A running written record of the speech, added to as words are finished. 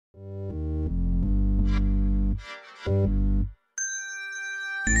Yes,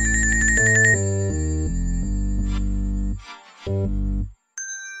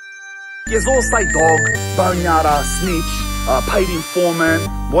 all say dog, boneyarder, snitch, paid informant,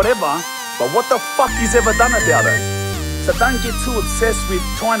 whatever, but what the fuck is ever done about it? So don't get too obsessed with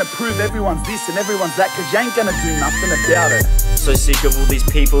trying to prove everyone's this and everyone's that, cause you ain't gonna do nothing about it. So sick of all these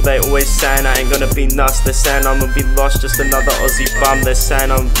people, they always saying I ain't gonna be nuts. They're saying I'm gonna be lost, just another Aussie bum. They're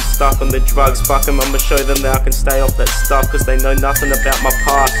saying I'm stuck on the drugs, fuck them, I'ma show them that I can stay off that stuff, cause they know nothing about my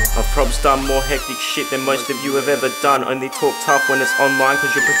past. I've probably done more hectic shit than most of you have ever done. Only talk tough when it's online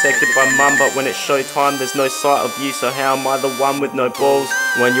cause you're protected by mum, but when it's showtime there's no sight of you. So how am I the one with no balls?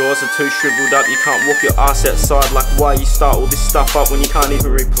 When yours are too shriveled up, you can't walk your ass outside. Like why you start all this stuff up when you can't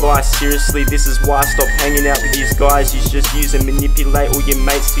even reply? Seriously, this is why I stopped hanging out with these guys. You just use and manipulate all your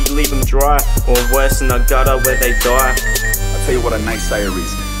mates till you leave them dry, or worse in a gutter where they die. I'll tell you what a naysayer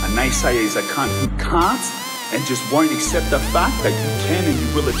is. A naysayer is a cunt who can't and just won't accept the fact that you can and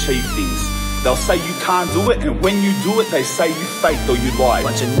you will achieve things. They'll say you can't do it, and when you do it, they say you faked or you lied.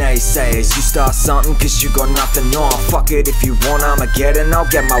 Bunch of naysayers, you start something cause you got nothing on. Fuck it, if you want Armageddon, I'll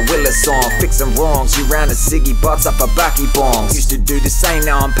get my Willis on. Fixing wrongs, you round a ciggy butts up a backy bongs. Used to do the same,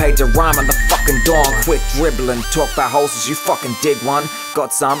 now I'm paid to rhyme on the fucking dong. Quit dribbling, talk about hoses, you fucking dig one.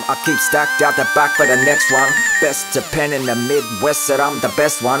 Got some, I keep stacked out the back for the next run. Best to pen in the Midwest, said I'm the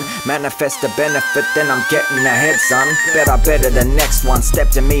best one. Manifest the benefit, then I'm getting ahead, son. Bet I better the next one,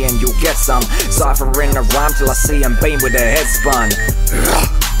 step to me and you'll get some. Cypher in the rhyme till I see him beam with a head spun.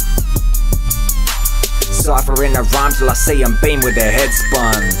 Cypher in the rhyme till I see him beam with a head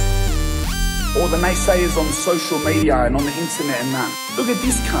spun. All the naysayers on social media and on the internet and that. Look at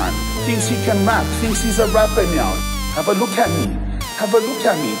this cunt, thinks he can rap, thinks he's a rapper now. Have a look at me, have a look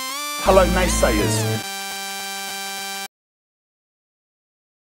at me. Hello naysayers,